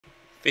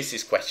This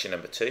is question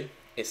number 2.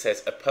 It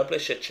says a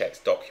publisher checks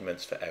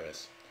documents for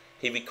errors.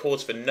 He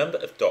records the number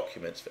of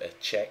documents that are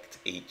checked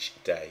each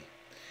day.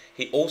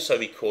 He also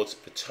records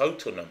the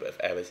total number of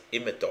errors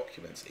in the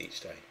documents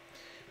each day.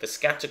 The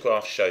scatter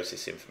graph shows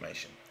this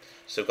information.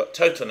 So we've got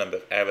total number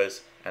of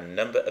errors and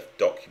number of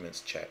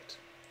documents checked.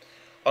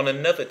 On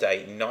another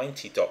day,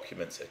 90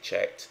 documents are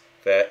checked.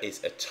 There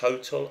is a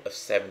total of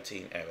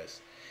 17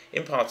 errors.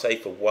 In part A,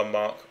 for 1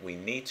 mark, we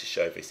need to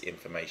show this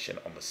information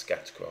on the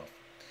scatter graph.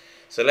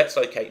 So let's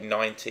locate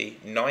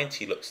 90.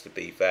 90 looks to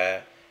be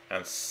there,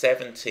 and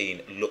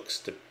 17 looks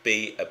to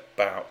be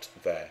about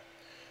there.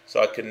 So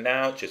I can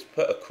now just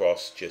put a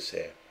cross just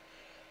here.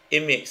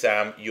 In the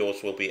exam,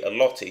 yours will be a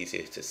lot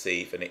easier to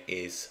see than it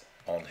is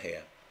on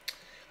here.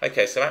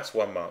 Okay, so that's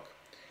 1 mark.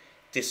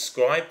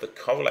 Describe the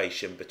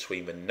correlation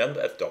between the number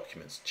of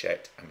documents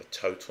checked and the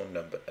total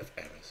number of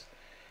errors.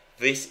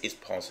 This is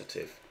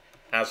positive.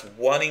 As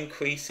one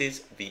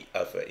increases, the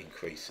other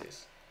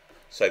increases.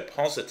 So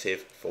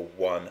positive for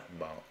 1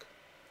 mark.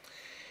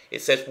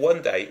 It says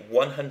one day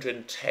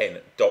 110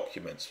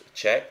 documents were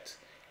checked.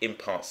 In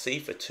part C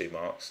for 2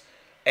 marks,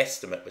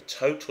 estimate the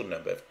total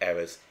number of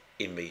errors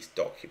in these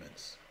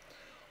documents.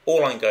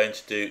 All I'm going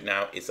to do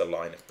now is a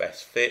line of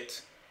best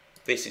fit.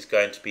 This is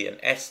going to be an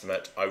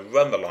estimate. I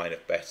run the line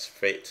of best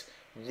fit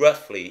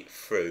roughly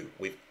through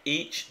with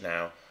each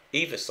now,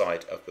 either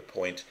side of the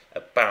point,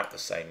 about the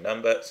same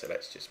number. So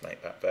let's just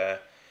make that there.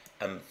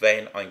 And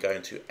then I'm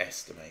going to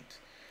estimate.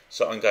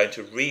 So I'm going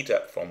to read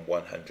up from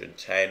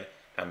 110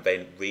 and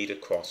then read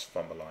across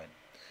from the line.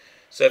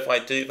 So if I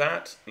do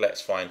that, let's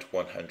find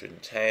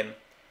 110.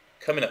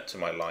 Coming up to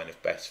my line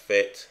of best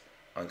fit,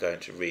 I'm going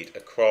to read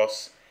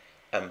across,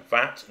 and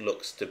that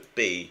looks to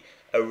be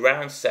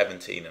around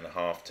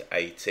 17.5 to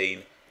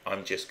 18.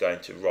 I'm just going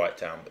to write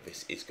down that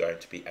this is going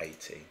to be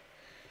 18.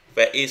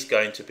 There is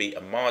going to be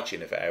a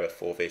margin of error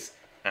for this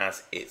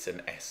as it's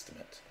an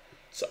estimate.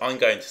 So I'm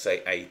going to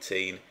say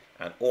 18,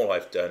 and all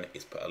I've done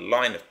is put a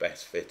line of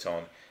best fit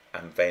on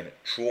and then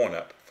drawn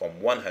up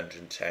from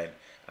 110,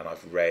 and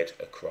I've read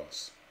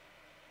across.